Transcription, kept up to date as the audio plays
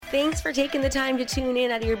Thanks for taking the time to tune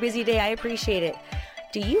in out of your busy day. I appreciate it.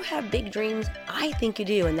 Do you have big dreams? I think you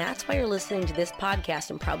do, and that's why you're listening to this podcast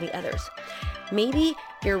and probably others. Maybe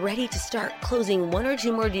you're ready to start closing 1 or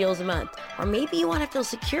 2 more deals a month, or maybe you want to feel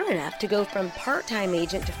secure enough to go from part-time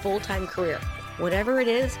agent to full-time career. Whatever it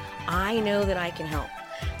is, I know that I can help.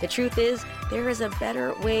 The truth is, there is a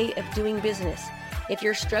better way of doing business. If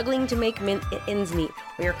you're struggling to make ends meet,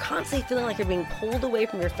 or you're constantly feeling like you're being pulled away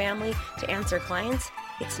from your family to answer clients,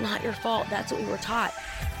 it's not your fault. That's what we were taught.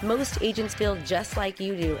 Most agents feel just like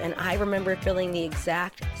you do, and I remember feeling the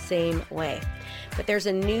exact same way. But there's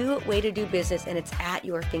a new way to do business, and it's at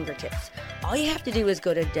your fingertips. All you have to do is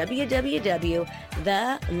go to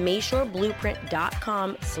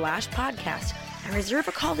www.themayshorебlueprint.com/podcast and reserve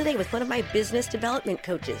a call today with one of my business development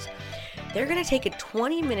coaches. They're going to take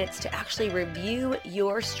 20 minutes to actually review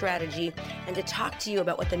your strategy and to talk to you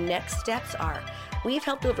about what the next steps are. We've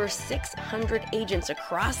helped over 600 agents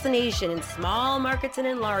across the nation in small markets and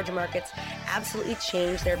in large markets absolutely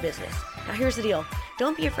change their business. Now here's the deal.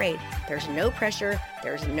 Don't be afraid. There's no pressure.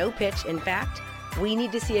 There's no pitch. In fact, we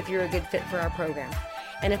need to see if you're a good fit for our program.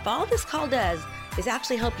 And if all this call does is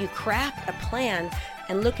actually help you craft a plan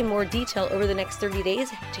and look in more detail over the next 30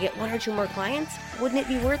 days to get 1 or 2 more clients, wouldn't it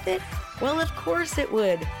be worth it? Well, of course it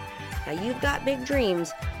would. Now, you've got big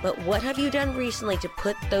dreams, but what have you done recently to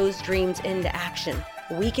put those dreams into action?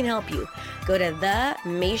 We can help you. Go to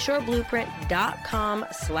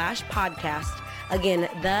themayshorебlueprint.com/podcast. Again,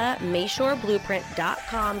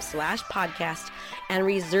 themayshoreblueprint.com/podcast, and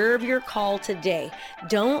reserve your call today.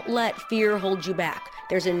 Don't let fear hold you back.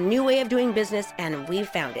 There's a new way of doing business, and we've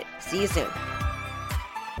found it. See you soon.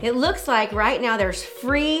 It looks like right now there's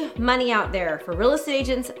free money out there for real estate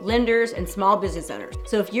agents, lenders, and small business owners.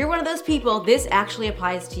 So if you're one of those people, this actually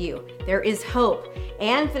applies to you. There is hope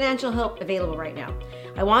and financial help available right now.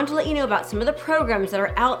 I want to let you know about some of the programs that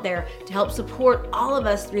are out there to help support all of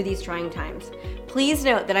us through these trying times. Please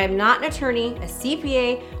note that I am not an attorney, a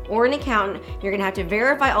CPA, or an accountant. You're gonna have to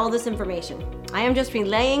verify all this information. I am just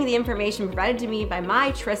relaying the information provided to me by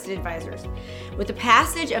my trusted advisors. With the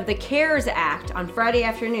passage of the CARES Act on Friday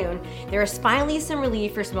afternoon, there is finally some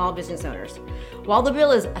relief for small business owners. While the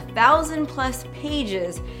bill is 1,000+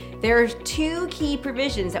 pages, there are 2 key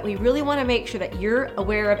provisions that we really want to make sure that you're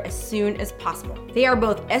aware of as soon as possible. They are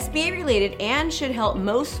both SBA related and should help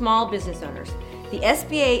most small business owners. The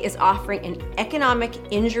SBA is offering an economic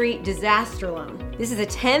injury disaster loan. This is a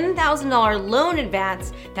 $10,000 loan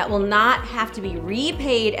advance that will not have to be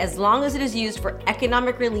repaid as long as it is used for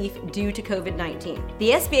economic relief due to COVID-19.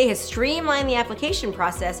 The SBA has streamlined the application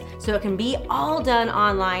process so it can be all done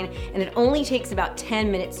online, and it only takes about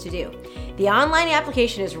 10 minutes to do. The online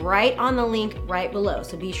application is right on the link right below,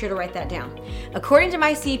 so be sure to write that down. According to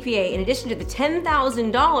my CPA, in addition to the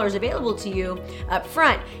 $10,000 available to you up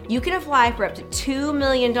front, you can apply for up to $2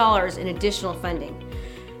 million in additional funding.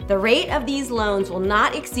 The rate of these loans will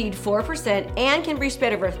not exceed 4% and can be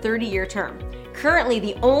spread over a 30-year term. Currently,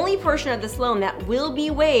 the only portion of this loan that will be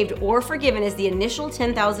waived or forgiven is the initial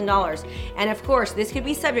 $10,000. And of course, this could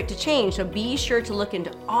be subject to change, so be sure to look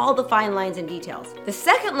into all the fine lines and details. The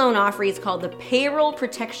second loan offering is called the Payroll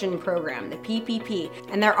Protection Program, the PPP,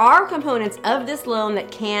 and there are components of this loan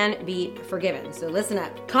that can be forgiven. So listen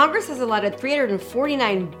up. Congress has allotted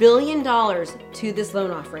 $349 billion to this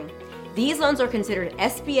loan offering. These loans are considered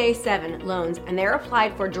SBA 7 loans, and they're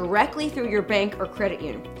applied for directly through your bank or credit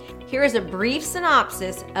union. Here is a brief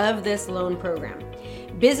synopsis of this loan program.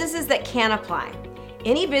 Businesses that can apply.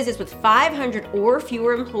 Any business with 500 or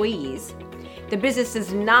fewer employees. The business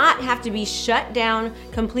does not have to be shut down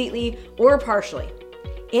completely or partially.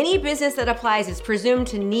 Any business that applies is presumed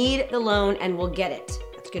to need the loan and will get it.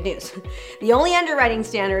 Good news. The only underwriting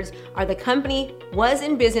standards are the company was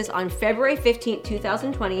in business on February 15,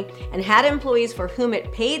 2020 and had employees for whom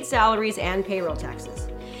it paid salaries and payroll taxes.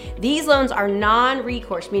 These loans are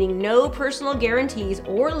non-recourse, meaning no personal guarantees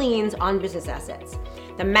or liens on business assets.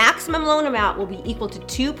 The maximum loan amount will be equal to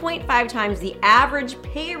 2.5 times the average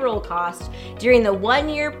payroll cost during the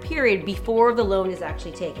 1-year period before the loan is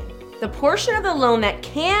actually taken. The portion of the loan that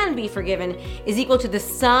can be forgiven is equal to the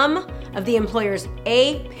sum of the employer's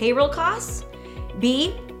A, payroll costs,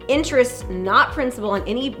 B, interest, not principal, on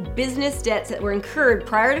any business debts that were incurred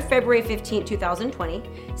prior to February 15, 2020,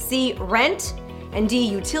 C, rent, and D,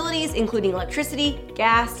 utilities, including electricity,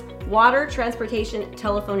 gas, water, transportation,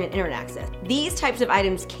 telephone, and internet access. These types of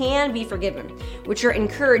items can be forgiven, which are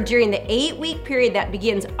incurred during the 8-week period that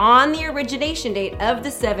begins on the origination date of the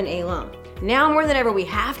 7A loan. Now more than ever, we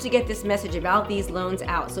have to get this message about these loans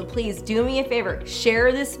out. So please do me a favor,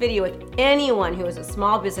 share this video with anyone who is a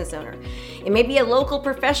small business owner. It may be a local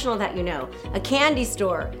professional that you know, a candy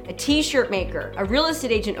store, a t-shirt maker, a real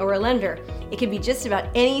estate agent, or a lender. It could be just about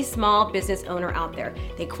any small business owner out there.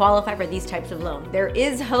 They qualify for these types of loans. There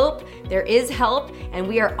is hope, there is help, and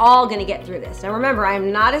we are all going to get through this. Now remember, I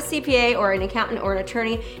am not a CPA or an accountant or an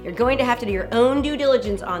attorney. You're going to have to do your own due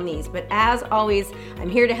diligence on these, but as always, I'm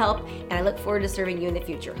here to help, and I look forward to serving you in the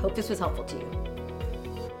future. Hope this was helpful to you.